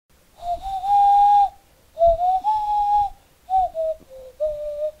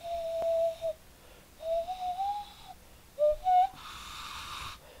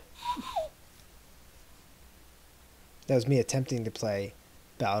That was me attempting to play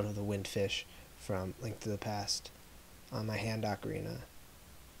Ballad of the Windfish from Link to the Past on my hand ocarina.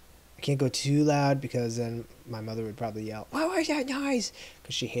 I can't go too loud because then my mother would probably yell, "Why is that noise?"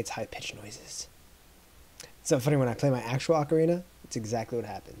 Because she hates high-pitched noises. It's so funny when I play my actual ocarina, it's exactly what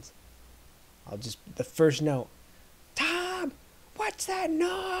happens. I'll just, the first note, "Tom, what's that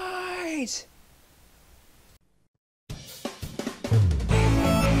noise?"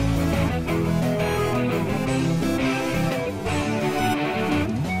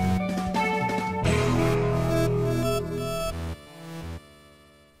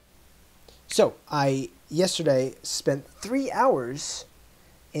 So, I yesterday spent 3 hours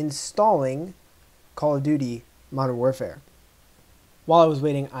installing Call of Duty Modern Warfare. While I was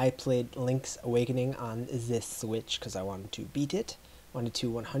waiting, I played Link's Awakening on this Switch because I wanted to beat it, wanted to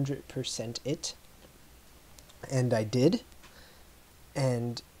 100% it, and I did.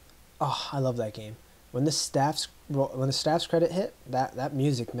 And oh, I love that game. When the staff's credit hit, that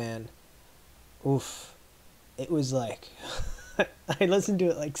music, man, oof, it was like I listened to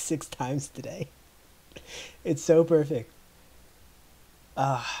it like 6 times today. It's so perfect.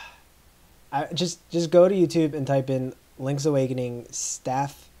 I just go to YouTube and type in Link's Awakening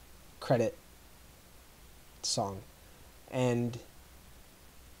staff credit song, and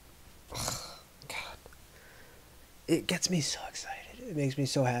oh, God, it gets me so excited. It makes me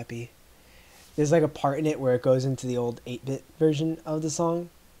so happy. There's like a part in it where it goes into the old 8-bit version of the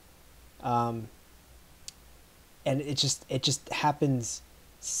song, and it just happens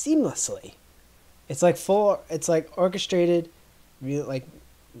seamlessly. It's like orchestrated, real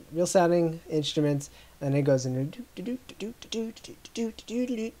sounding instruments, and then it goes into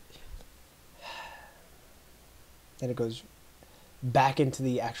then it goes back into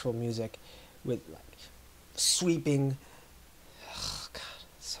the actual music with like sweeping. Oh God,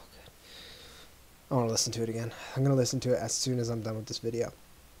 it's so good. I want to listen to it again. I'm gonna listen to it as soon as I'm done with this video.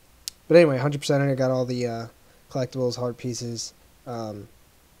 But anyway, 100%. I got all the collectibles, heart pieces, and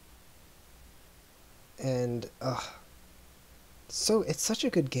so it's such a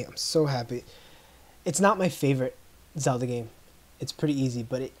good game. I'm so happy. It's not my favorite Zelda game. It's pretty easy,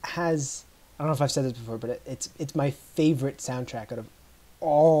 but it has, I don't know if I've said this before, but it's my favorite soundtrack out of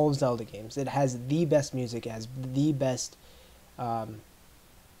all Zelda games. It has the best music. It has the best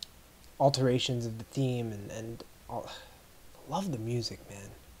alterations of the theme, and all. I love the music,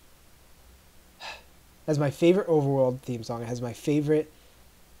 man. It has my favorite overworld theme song. It has my favorite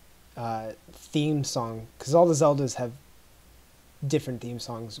theme song, because all the Zeldas have different theme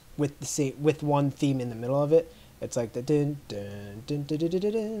songs with one theme in the middle of it. It's like the dun dun dun dun dun dun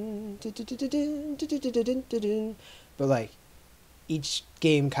dun dun dun dun dun, but like each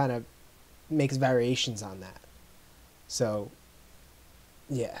game kind of makes variations on that. So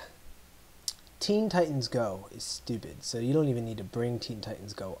yeah, Teen Titans Go is stupid, so you don't even need to bring Teen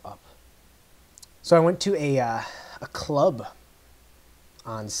Titans Go up. So I went to a club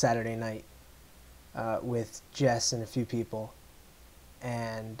on Saturday night with Jess and a few people,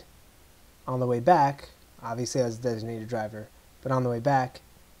 and on the way back, obviously I was a designated driver, but on the way back,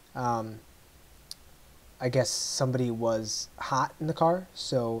 I guess somebody was hot in the car,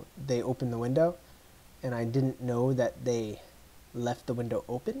 so they opened the window, and I didn't know that they left the window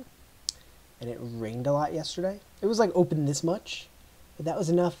open, and it rained a lot yesterday. It was like open this much, but that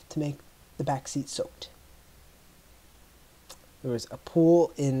was enough to make the back seat soaked. There was a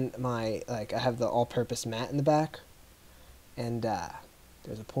pool in my, like, I have the all-purpose mat in the back, and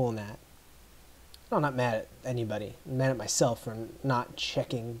there's a pool in that. No, I'm not mad at anybody. I'm mad at myself for not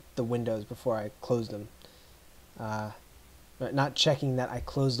checking the windows before I closed them. Not checking that I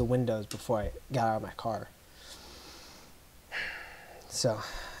closed the windows before I got out of my car. So,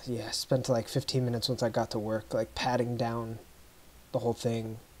 yeah, I spent like 15 minutes once I got to work, like patting down the whole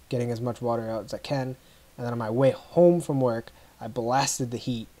thing, getting as much water out as I can, and then on my way home from work, I blasted the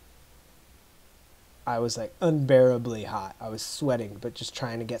heat. I was like unbearably hot. I was sweating, but just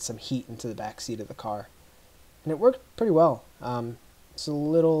trying to get some heat into the back seat of the car, and it worked pretty well. It's a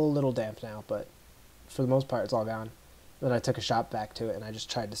little damp now, but for the most part, it's all gone. Then I took a shot back to it, and I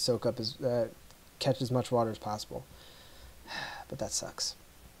just tried to soak up catch as much water as possible. But that sucks.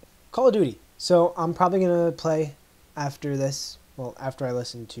 Call of Duty. So I'm probably gonna play after this. Well, after I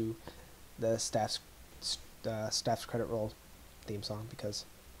listen to the staff's credit roll theme song, because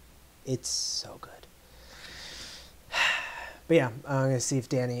it's so good. But yeah, I'm gonna see if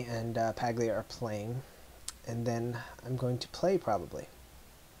Danny and Paglia are playing, and then I'm going to play probably.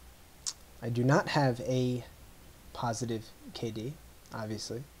 I do not have a positive KD,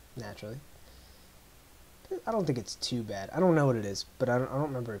 obviously, naturally. I don't think it's too bad. I don't know what it is, but I don't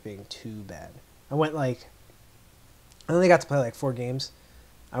remember it being too bad. I I only got to play like 4 games.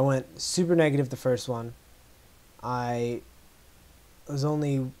 I went super negative the first one. I was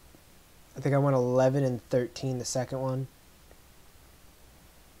only, I think I went 11 and 13 the second one.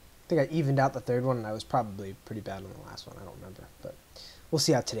 I think I evened out the third one, and I was probably pretty bad on the last one. I don't remember, but we'll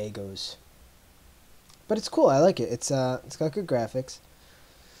see how today goes. But it's cool. I like it. It's got good graphics.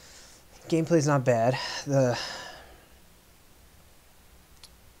 Gameplay's not bad. The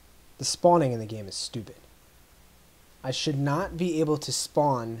spawning in the game is stupid. I should not be able to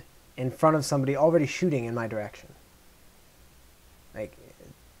spawn in front of somebody already shooting in my direction. Like,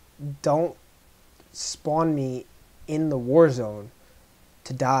 don't spawn me in the war zone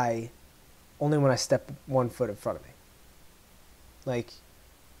to die only when I step 1 foot in front of me. Like,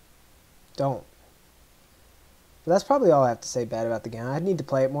 don't. But that's probably all I have to say bad about the game. I need to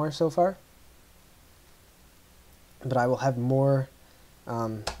play it more so far. But I will have more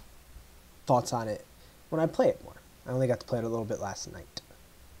thoughts on it when I play it more. I only got to play it a little bit last night.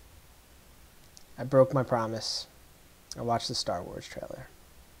 I broke my promise. I watched the Star Wars trailer.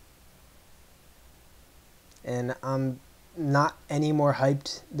 And I'm not any more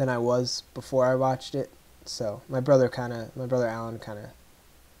hyped than I was before I watched it. So my brother Alan kind of,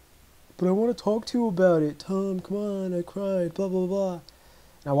 but I want to talk to you about it. Tom, come on, I cried, blah, blah, blah. And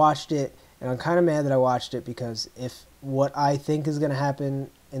I watched it, and I'm kind of mad that I watched it, because if what I think is going to happen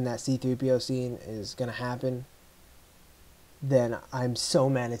in that C-3PO scene is going to happen, then I'm so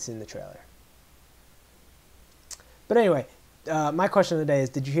mad it's in the trailer. But anyway, my question of the day is,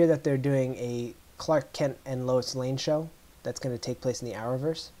 did you hear that they're doing a Clark Kent and Lois Lane show that's going to take place in the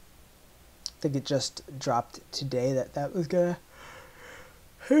Arrowverse? I think it just dropped today that was going to...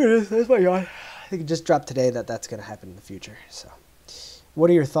 Here it is. There's my yawn. I think it just dropped today that's going to happen in the future. So,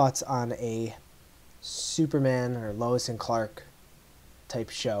 what are your thoughts on a Superman or Lois and Clark type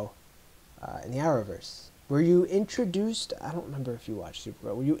show in the Arrowverse? Were you introduced... I don't remember if you watched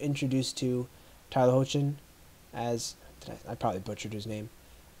Supergirl. Were you introduced to Tyler Hoechlin as... I probably butchered his name.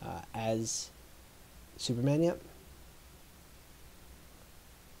 As Superman yet?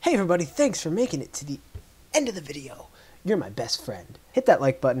 Hey everybody, thanks for making it to the end of the video. You're my best friend. Hit that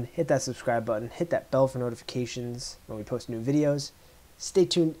like button, hit that subscribe button, hit that bell for notifications when we post new videos. Stay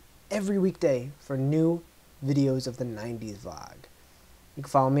tuned every weekday for new videos of the 90s vlog. You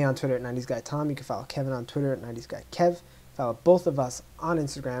can follow me on Twitter at 90sGuyTom. You can follow Kevin on Twitter at 90sGuyKev. Follow both of us on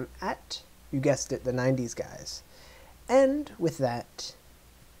Instagram at, you guessed it, the 90s Guys. And with that,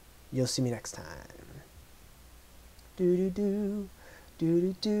 you'll see me next time. Do-do-do,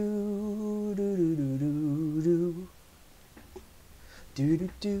 do-do-do, do-do-do-do-do.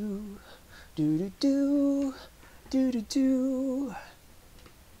 Do-do-do, do-do-do, do-do-do.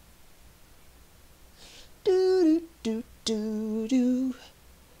 Do-do-do-do-do.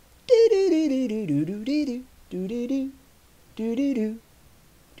 Do-do-do-do-do-do-do-do. Do-do-do, do-do-do.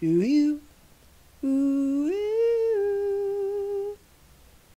 Do you? Ooh.